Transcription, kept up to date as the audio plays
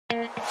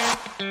Welcome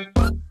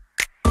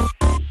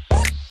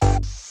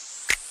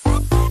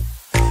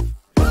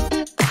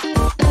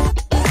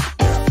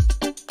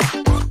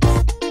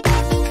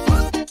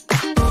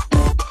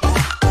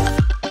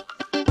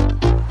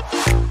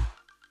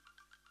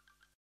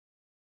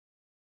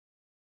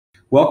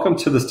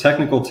to this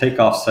technical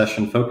takeoff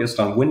session focused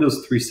on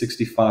Windows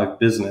 365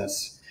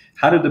 Business,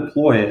 how to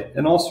deploy it,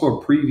 and also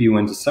a preview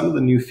into some of the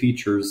new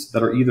features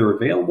that are either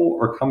available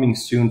or coming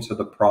soon to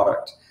the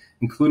product,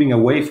 including a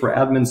way for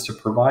admins to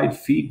provide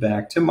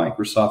feedback to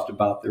Microsoft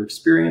about their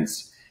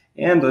experience,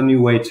 and a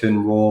new way to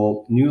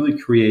enroll newly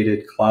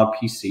created cloud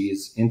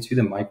PCs into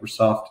the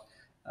Microsoft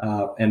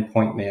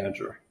Endpoint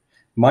Manager.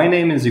 My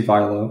name is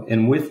Ivaylo,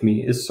 and with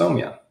me is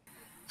Saumyaa.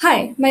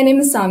 Hi, my name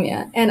is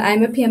Saumyaa, and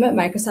I'm a PM at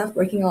Microsoft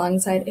working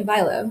alongside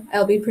Ivaylo.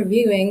 I'll be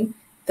previewing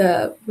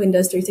the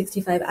Windows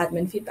 365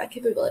 admin feedback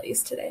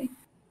capabilities today.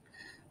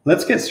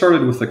 Let's get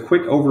started with a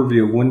quick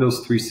overview of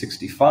Windows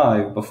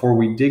 365 before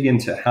we dig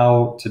into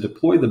how to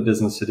deploy the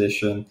Business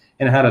Edition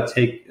and how to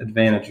take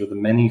advantage of the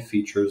many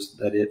features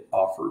that it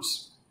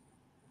offers.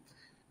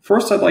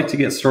 First, I'd like to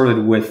get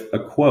started with a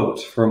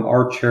quote from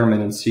our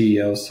chairman and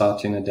CEO,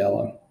 Satya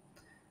Nadella.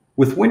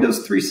 With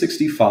Windows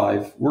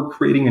 365, we're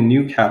creating a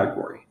new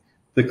category,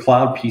 the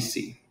cloud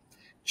PC.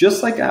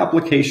 Just like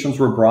applications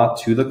were brought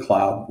to the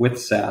cloud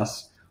with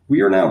SaaS,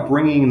 we are now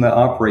bringing the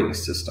operating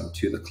system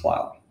to the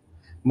cloud.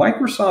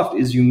 Microsoft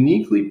is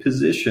uniquely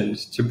positioned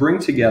to bring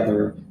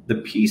together the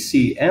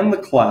PC and the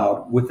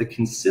cloud with a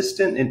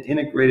consistent and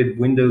integrated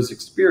Windows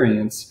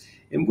experience,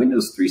 and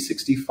Windows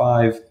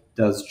 365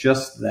 does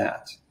just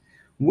that.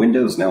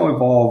 Windows now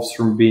evolves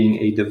from being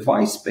a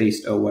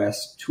device-based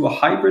OS to a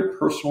hybrid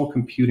personal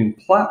computing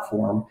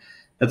platform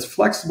that's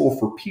flexible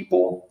for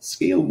people,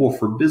 scalable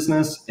for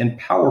business, and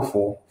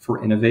powerful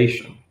for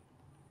innovation.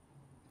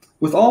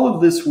 With all of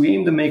this, we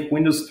aim to make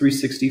Windows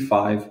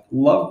 365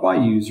 loved by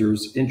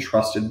users and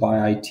trusted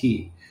by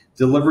IT,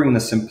 delivering the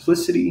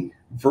simplicity,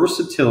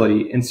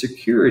 versatility, and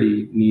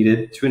security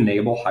needed to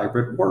enable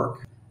hybrid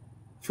work.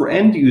 For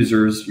end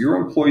users, your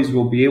employees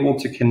will be able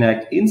to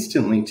connect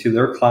instantly to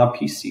their cloud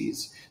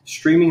PCs,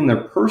 streaming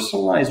their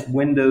personalized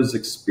Windows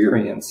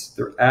experience,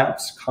 their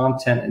apps,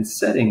 content, and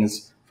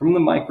settings from the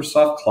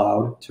Microsoft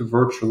Cloud to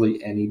virtually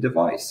any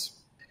device.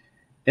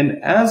 And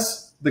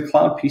as the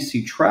cloud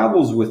PC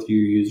travels with your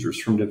users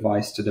from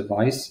device to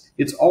device,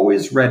 it's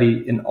always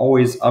ready and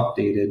always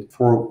updated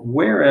for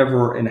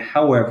wherever and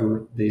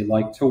however they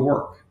like to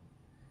work.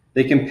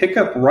 They can pick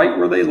up right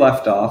where they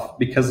left off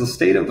because the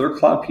state of their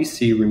cloud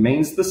PC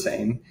remains the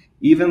same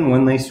even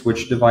when they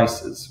switch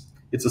devices.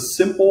 It's a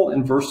simple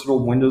and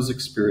versatile Windows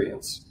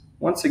experience,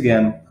 once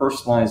again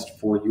personalized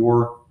for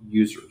your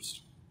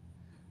users.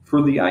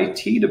 For the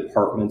IT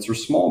departments or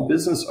small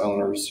business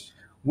owners,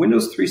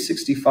 Windows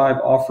 365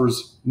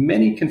 offers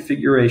many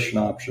configuration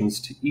options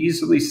to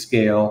easily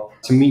scale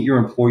to meet your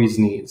employees'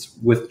 needs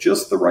with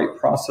just the right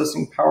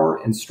processing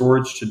power and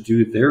storage to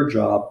do their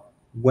job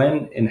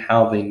when and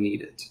how they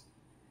need it.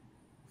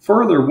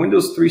 Further,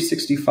 Windows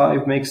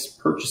 365 makes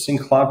purchasing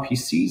cloud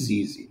PCs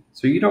easy,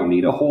 so you don't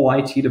need a whole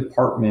IT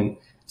department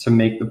to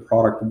make the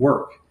product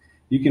work.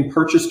 You can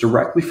purchase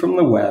directly from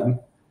the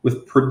web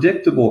with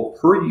predictable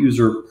per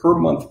user per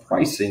month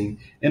pricing,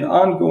 and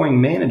ongoing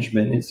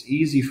management is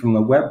easy from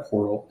the web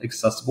portal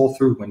accessible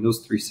through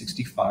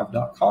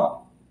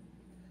windows365.com.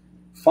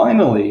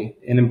 Finally,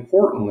 and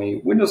importantly,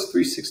 Windows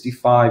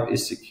 365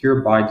 is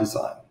secure by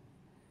design.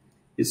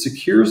 It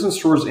secures and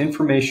stores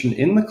information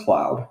in the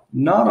cloud,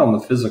 not on the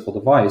physical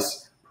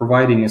device,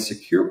 providing a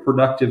secure,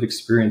 productive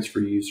experience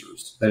for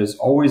users that is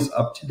always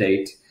up to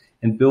date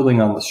and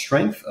building on the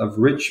strength of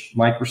rich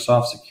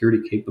Microsoft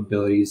security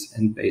capabilities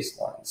and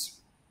baselines.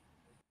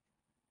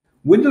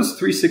 Windows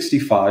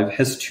 365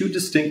 has two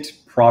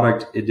distinct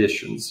product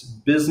editions,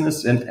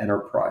 Business and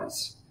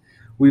Enterprise.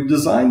 We've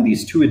designed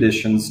these two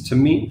editions to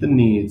meet the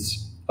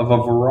needs of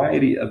a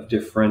variety of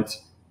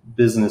different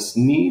business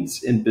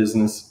needs and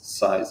business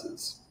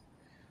sizes.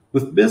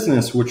 With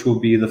Business, which will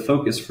be the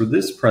focus for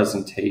this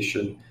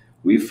presentation,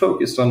 we've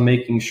focused on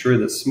making sure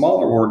that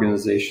smaller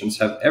organizations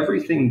have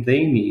everything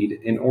they need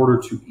in order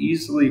to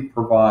easily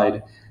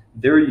provide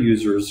their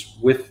users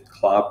with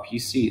cloud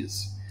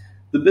PCs.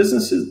 The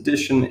Business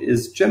Edition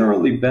is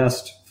generally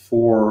best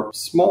for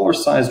smaller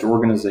sized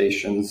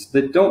organizations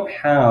that don't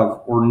have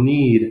or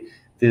need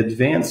the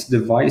advanced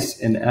device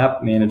and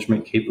app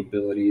management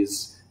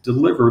capabilities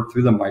delivered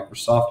through the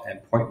Microsoft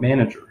Endpoint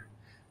Manager.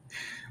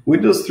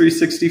 Windows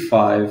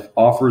 365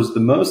 offers the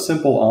most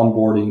simple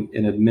onboarding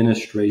and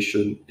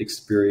administration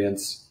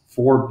experience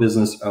for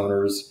business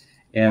owners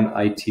and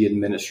IT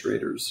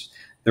administrators.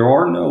 There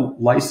are no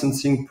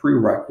licensing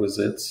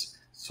prerequisites,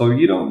 so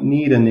you don't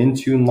need an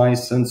Intune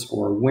license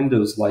or a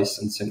Windows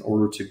license in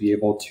order to be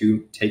able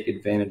to take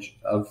advantage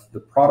of the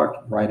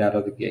product right out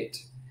of the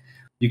gate.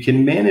 You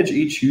can manage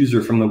each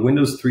user from the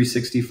Windows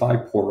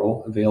 365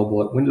 portal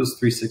available at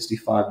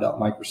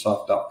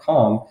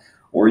windows365.microsoft.com,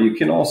 or you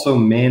can also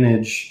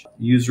manage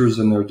users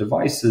and their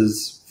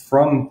devices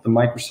from the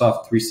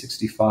Microsoft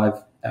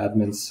 365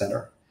 Admin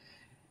Center.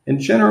 And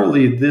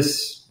generally,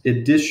 this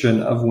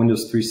edition of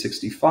Windows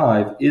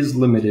 365 is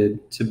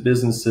limited to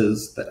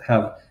businesses that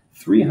have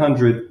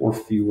 300 or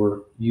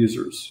fewer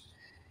users.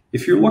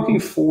 If you're looking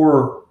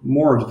for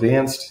more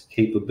advanced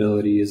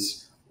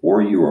capabilities,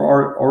 or you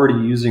are already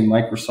using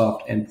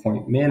Microsoft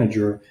Endpoint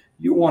Manager,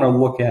 you want to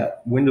look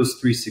at Windows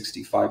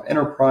 365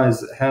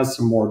 Enterprise that has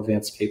some more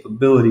advanced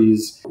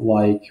capabilities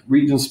like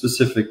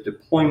region-specific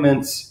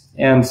deployments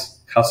and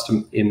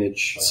custom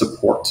image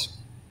support.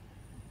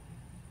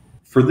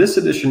 For this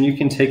edition, you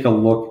can take a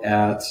look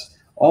at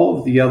all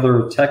of the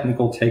other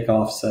technical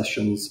takeoff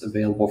sessions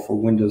available for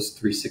Windows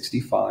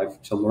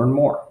 365 to learn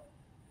more.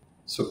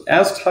 So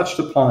as touched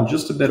upon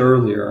just a bit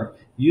earlier,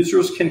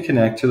 users can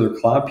connect to their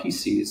cloud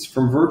PCs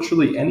from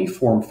virtually any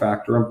form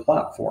factor and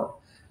platform.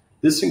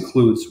 This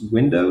includes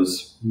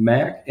Windows,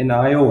 Mac and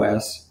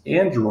iOS,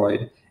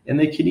 Android, and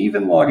they can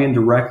even log in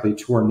directly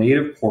to our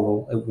native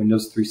portal at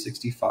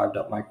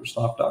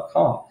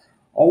windows365.microsoft.com,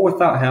 all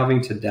without having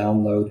to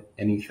download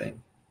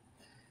anything.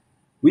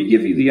 We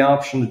give you the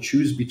option to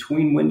choose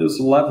between Windows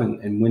 11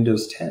 and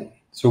Windows 10.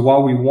 So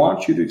while we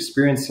want you to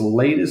experience the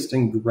latest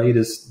and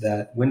greatest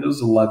that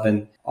Windows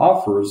 11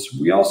 offers,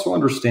 we also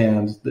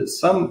understand that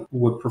some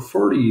would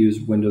prefer to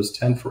use Windows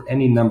 10 for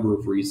any number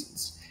of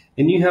reasons,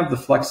 and you have the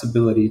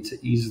flexibility to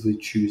easily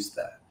choose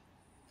that.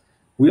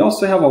 We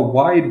also have a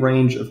wide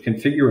range of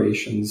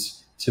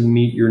configurations to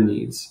meet your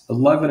needs,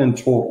 11 in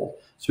total,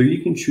 so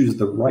you can choose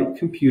the right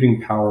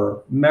computing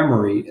power,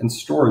 memory, and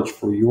storage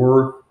for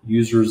your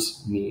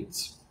users'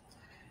 needs.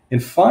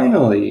 And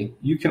finally,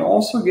 you can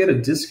also get a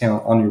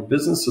discount on your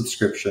business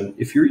subscription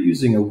if you're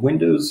using a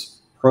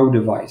Windows Pro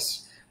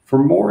device. For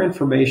more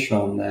information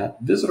on that,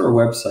 visit our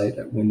website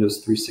at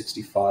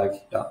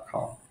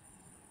windows365.com.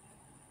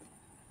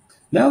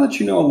 Now that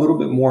you know a little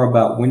bit more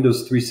about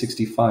Windows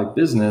 365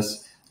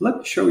 Business, let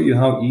me show you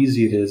how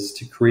easy it is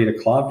to create a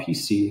cloud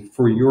PC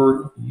for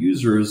your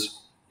users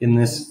in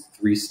this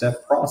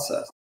three-step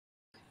process.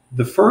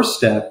 The first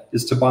step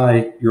is to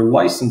buy your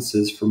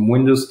licenses from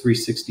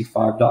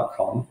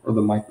Windows365.com or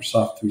the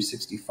Microsoft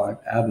 365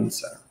 Admin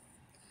Center.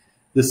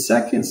 The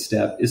second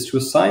step is to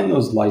assign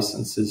those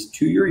licenses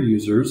to your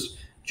users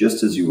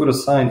just as you would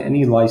assign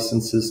any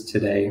licenses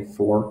today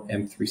for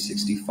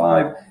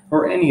M365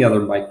 or any other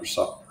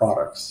Microsoft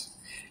products.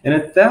 And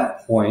at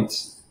that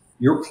point,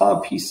 your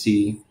cloud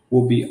PC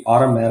will be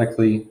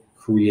automatically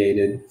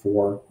created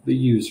for the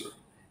user.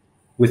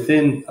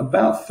 Within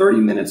about 30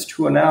 minutes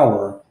to an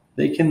hour,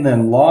 they can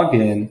then log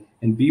in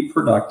and be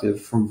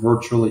productive from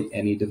virtually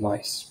any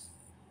device.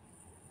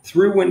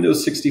 Through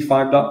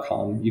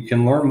Windows65.com, you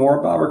can learn more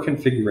about our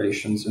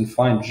configurations and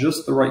find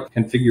just the right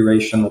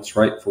configuration that's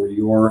right for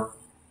your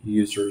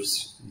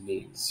users'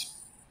 needs.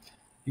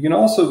 You can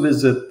also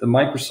visit the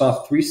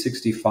Microsoft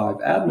 365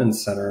 Admin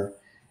Center,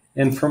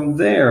 and from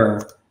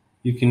there,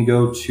 you can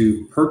go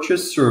to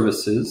Purchase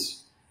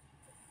Services,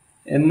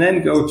 and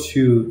then go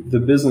to the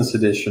Business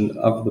Edition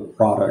of the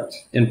product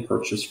and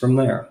purchase from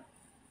there.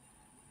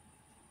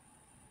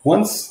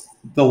 Once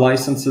the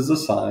license is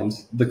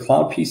assigned, the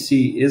cloud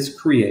PC is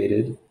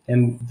created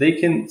and they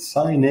can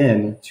sign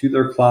in to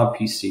their cloud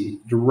PC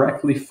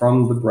directly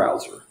from the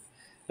browser.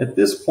 At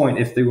this point,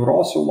 if they would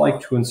also like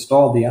to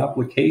install the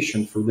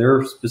application for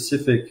their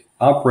specific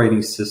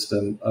operating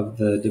system of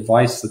the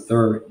device that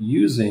they're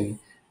using,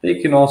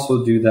 they can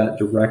also do that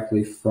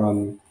directly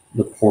from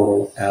the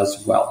portal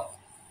as well.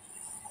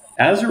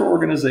 As your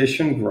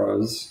organization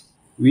grows,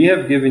 we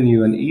have given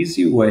you an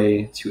easy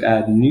way to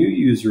add new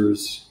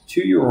users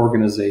to your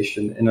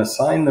organization and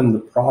assign them the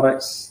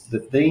products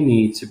that they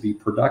need to be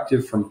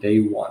productive from day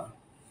one.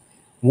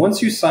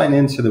 Once you sign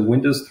into the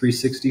Windows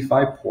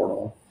 365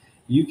 portal,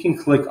 you can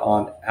click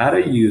on Add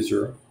a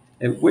User,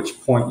 at which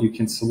point you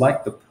can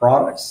select the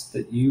products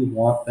that you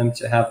want them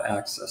to have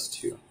access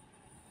to.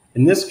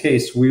 In this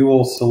case, we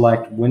will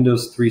select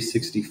Windows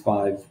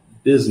 365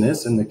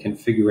 Business in the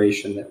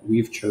configuration that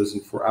we've chosen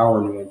for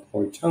our new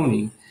employee,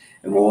 Tony,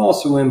 and we'll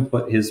also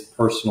input his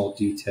personal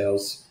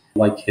details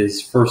like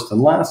his first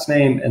and last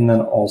name, and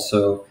then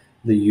also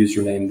the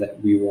username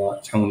that we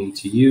want Tony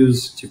to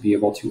use to be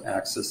able to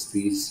access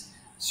these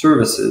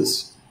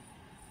services.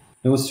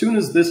 Now, as soon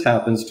as this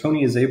happens,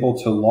 Tony is able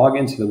to log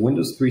into the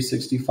Windows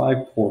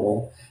 365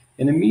 portal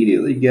and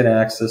immediately get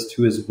access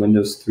to his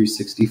Windows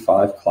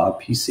 365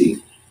 Cloud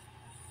PC.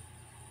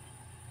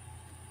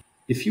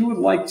 If you would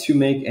like to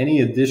make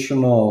any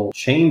additional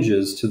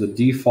changes to the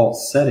default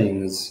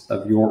settings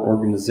of your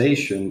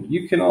organization,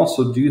 you can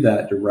also do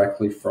that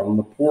directly from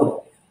the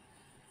portal.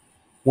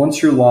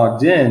 Once you're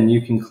logged in, you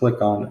can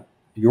click on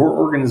your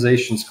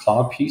organization's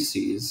cloud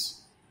PCs,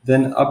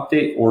 then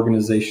update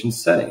organization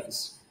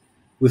settings.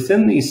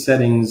 Within these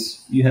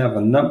settings, you have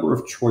a number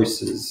of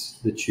choices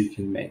that you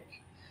can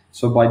make.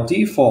 So by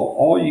default,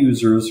 all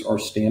users are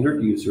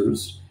standard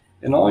users,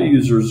 and all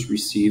users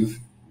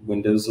receive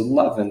Windows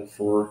 11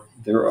 for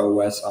their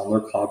OS on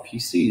their cloud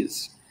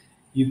PCs.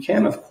 You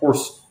can, of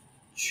course,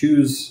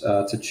 choose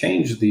to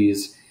change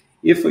these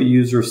if a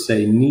user,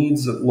 say,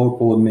 needs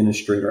local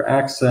administrator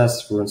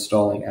access for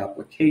installing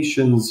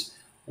applications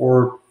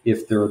or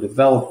if they're a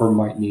developer,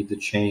 might need to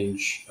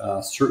change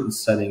certain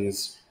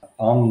settings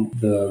on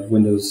the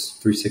Windows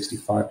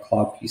 365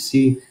 Cloud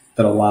PC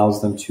that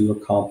allows them to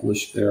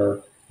accomplish their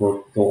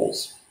work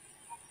goals.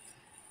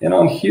 And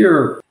on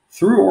here,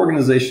 through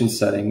organization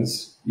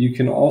settings, you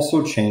can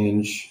also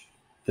change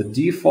the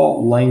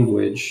default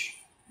language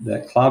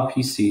that Cloud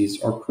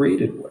PCs are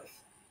created with.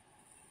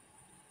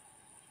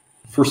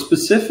 For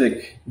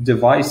specific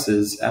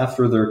devices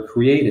after they're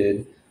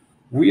created,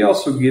 we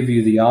also give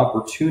you the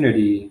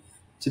opportunity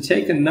to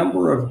take a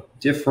number of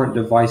different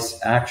device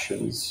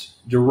actions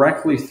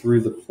directly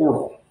through the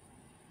portal.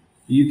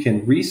 You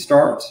can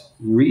restart,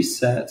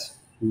 reset,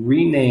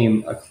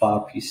 rename a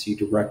Cloud PC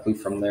directly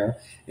from there,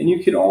 and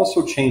you could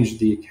also change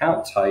the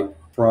account type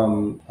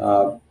from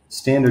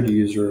standard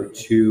user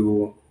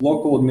to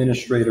local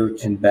administrator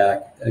and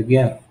back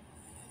again.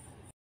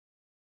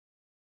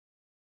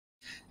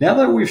 Now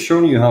that we've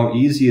shown you how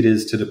easy it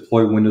is to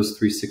deploy Windows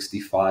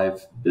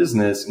 365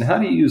 Business and how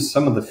to use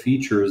some of the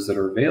features that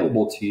are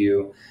available to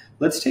you,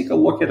 let's take a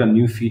look at a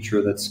new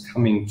feature that's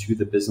coming to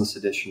the Business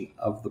Edition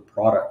of the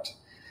product.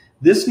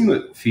 This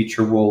new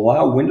feature will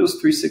allow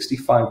Windows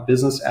 365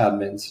 Business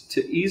admins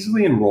to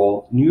easily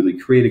enroll newly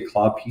created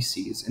Cloud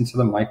PCs into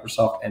the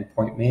Microsoft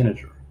Endpoint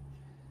Manager.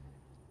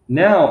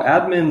 Now,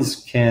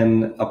 admins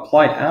can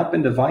apply app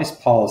and device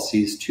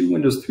policies to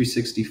Windows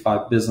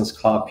 365 Business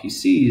Cloud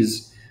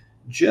PCs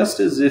just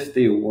as if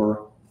they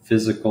were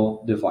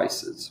physical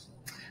devices.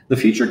 The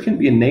feature can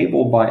be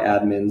enabled by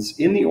admins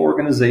in the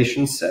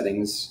organization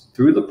settings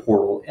through the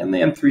portal and the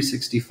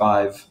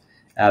M365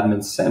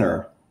 Admin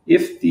Center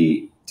if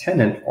the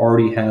tenant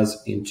already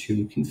has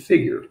Intune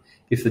configured.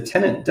 If the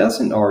tenant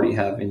doesn't already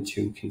have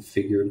Intune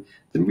configured,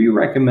 then we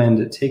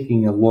recommend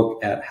taking a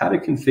look at how to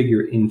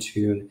configure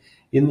Intune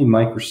in the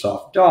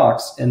Microsoft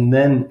Docs and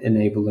then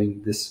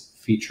enabling this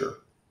feature.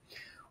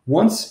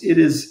 Once it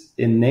is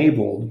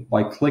enabled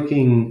by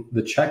clicking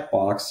the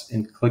checkbox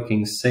and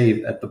clicking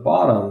Save at the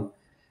bottom,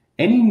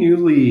 any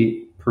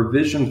newly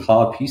provisioned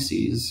Cloud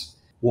PCs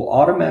will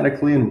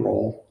automatically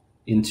enroll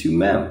into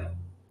MEM.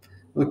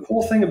 The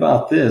cool thing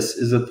about this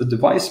is that the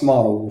device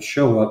model will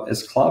show up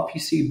as Cloud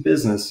PC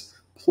Business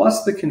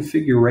plus the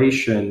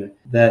configuration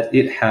that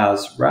it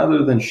has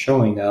rather than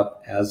showing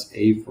up as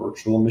a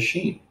virtual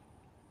machine.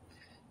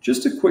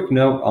 Just a quick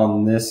note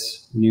on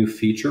this new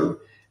feature.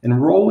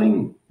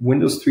 Enrolling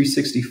Windows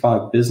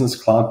 365 Business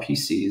Cloud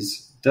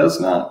PCs does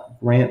not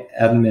grant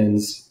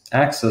admins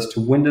access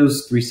to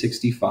Windows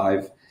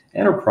 365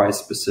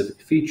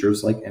 enterprise-specific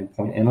features like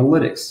endpoint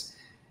analytics.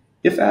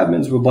 If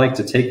admins would like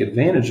to take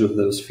advantage of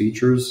those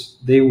features,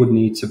 they would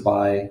need to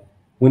buy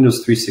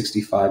Windows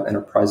 365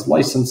 enterprise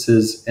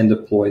licenses and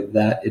deploy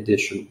that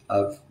edition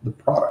of the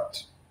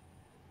product.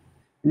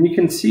 And you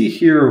can see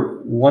here,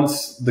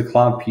 once the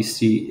Cloud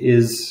PC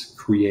is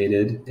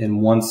created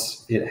and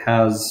once it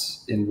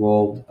has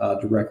enrolled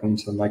directly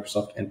into the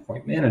Microsoft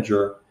Endpoint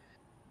Manager,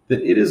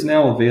 that it is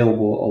now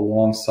available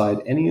alongside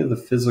any of the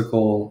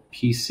physical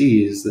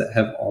PCs that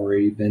have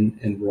already been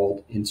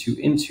enrolled into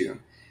Intune.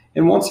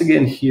 And once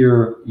again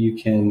here, you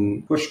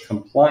can push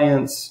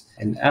compliance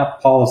and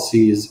app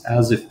policies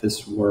as if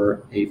this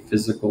were a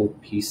physical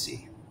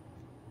PC.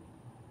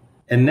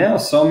 And now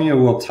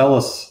Saumyaa will tell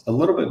us a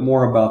little bit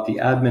more about the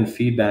admin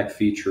feedback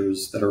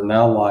features that are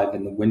now live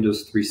in the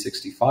Windows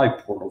 365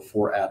 portal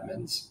for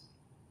admins.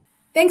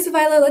 Thanks,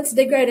 Ivaylo. Let's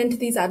dig right into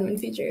these admin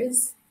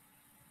features.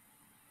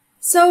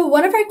 So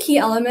one of our key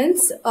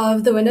elements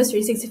of the Windows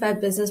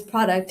 365 Business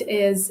product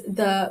is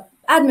the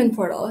admin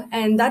portal,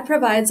 and that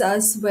provides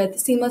us with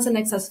seamless and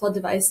accessible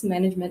device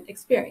management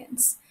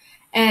experience.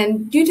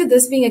 And due to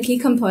this being a key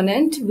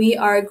component, we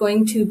are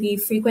going to be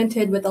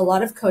frequented with a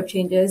lot of code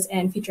changes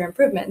and feature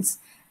improvements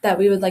that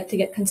we would like to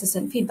get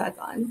consistent feedback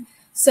on.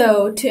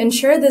 So to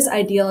ensure this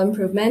ideal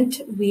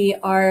improvement, we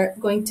are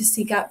going to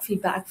seek out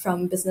feedback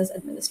from business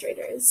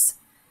administrators.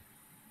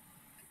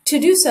 To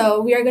do so,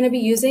 we are going to be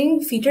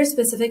using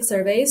feature-specific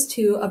surveys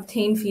to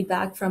obtain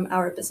feedback from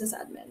our business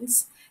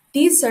admins.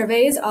 These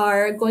surveys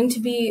are going to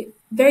be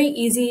very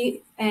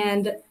easy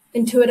and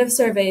intuitive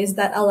surveys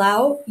that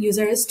allow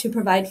users to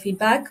provide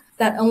feedback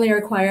that only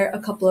require a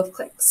couple of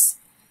clicks.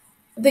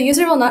 The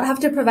user will not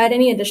have to provide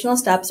any additional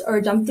steps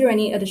or jump through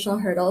any additional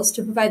hurdles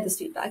to provide this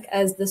feedback,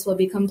 as this will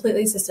be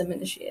completely system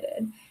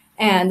initiated.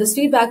 And this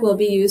feedback will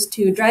be used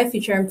to drive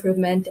feature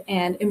improvement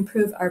and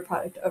improve our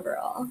product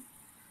overall.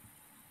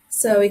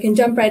 So we can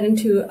jump right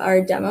into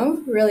our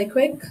demo really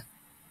quick.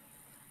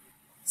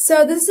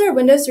 So this is our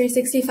Windows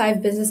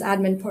 365 Business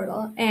Admin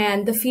portal,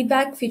 and the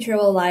feedback feature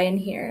will lie in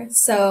here.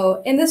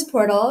 So in this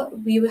portal,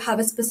 we have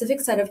a specific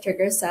set of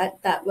triggers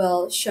set that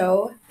will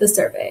show the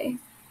survey.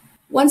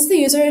 Once the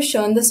user is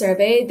shown the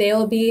survey, they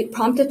will be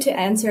prompted to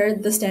answer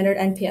the standard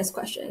NPS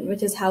question,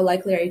 which is how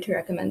likely are you to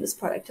recommend this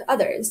product to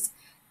others.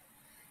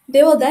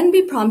 They will then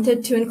be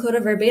prompted to include a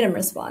verbatim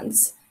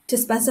response to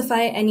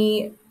specify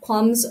any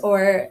qualms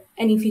or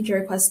any feature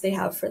requests they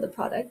have for the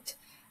product.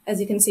 As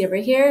you can see over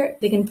here,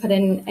 they can put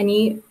in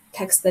any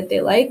text that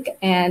they like,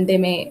 and they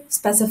may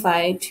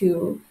specify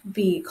to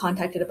be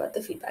contacted about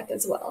the feedback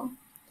as well.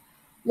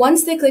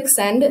 Once they click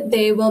send,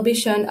 they will be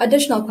shown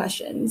additional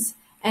questions.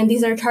 And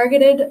these are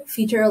targeted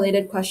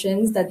feature-related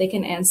questions that they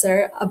can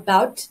answer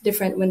about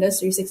different Windows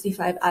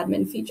 365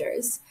 admin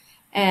features.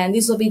 And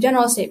these will be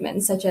general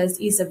statements such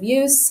as ease of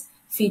use,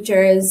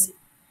 features,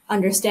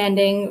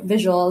 understanding,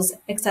 visuals,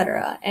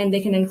 etc. And they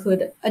can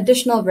include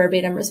additional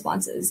verbatim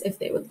responses if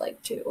they would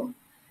like to,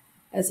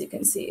 as you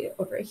can see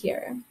over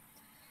here.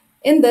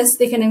 In this,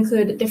 they can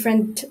include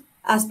different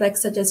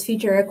aspects such as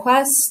feature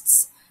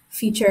requests,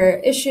 feature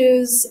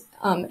issues,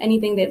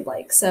 anything they'd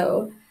like.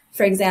 So,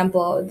 for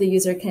example, the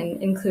user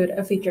can include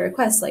a feature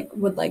request like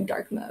would like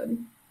dark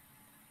mode.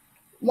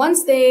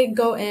 Once they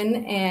go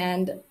in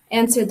and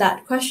answer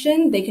that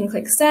question, they can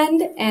click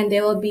send and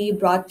they will be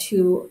brought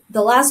to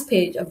the last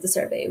page of the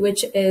survey,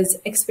 which is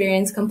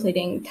experience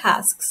completing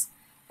tasks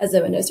as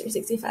a Windows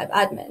 365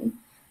 admin.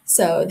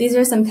 So these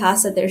are some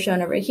tasks that they're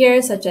shown over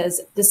here, such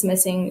as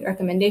dismissing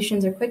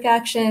recommendations or quick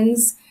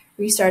actions,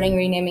 restarting,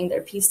 renaming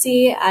their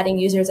PC, adding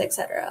users,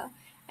 etc.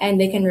 And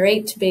they can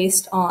rate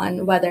based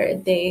on whether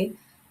they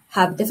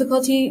have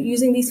difficulty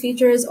using these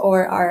features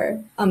or are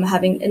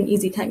having an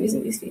easy time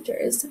using these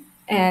features.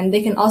 And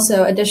they can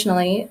also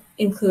additionally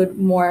include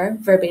more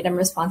verbatim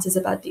responses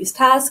about these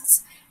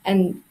tasks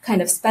and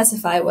kind of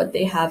specify what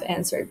they have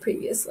answered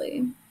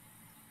previously.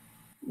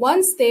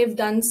 Once they've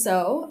done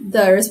so,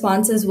 the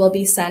responses will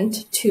be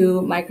sent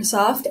to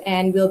Microsoft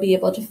and we'll be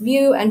able to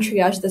view and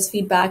triage this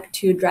feedback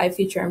to drive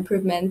feature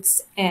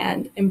improvements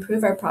and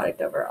improve our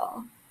product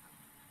overall.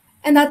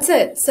 And that's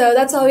it. So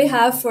that's all we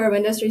have for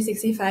Windows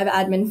 365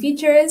 admin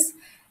features.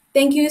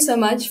 Thank you so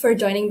much for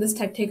joining this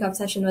Tech Takeoff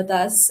session with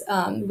us.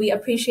 We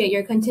appreciate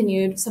your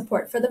continued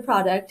support for the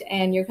product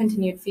and your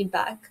continued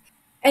feedback.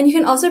 And you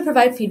can also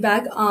provide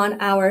feedback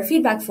on our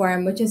feedback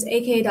forum, which is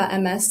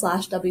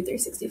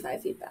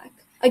aka.ms/w365feedback.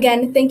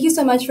 Again, thank you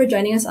so much for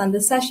joining us on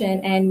this session,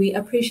 and we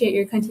appreciate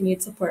your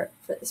continued support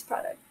for this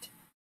product.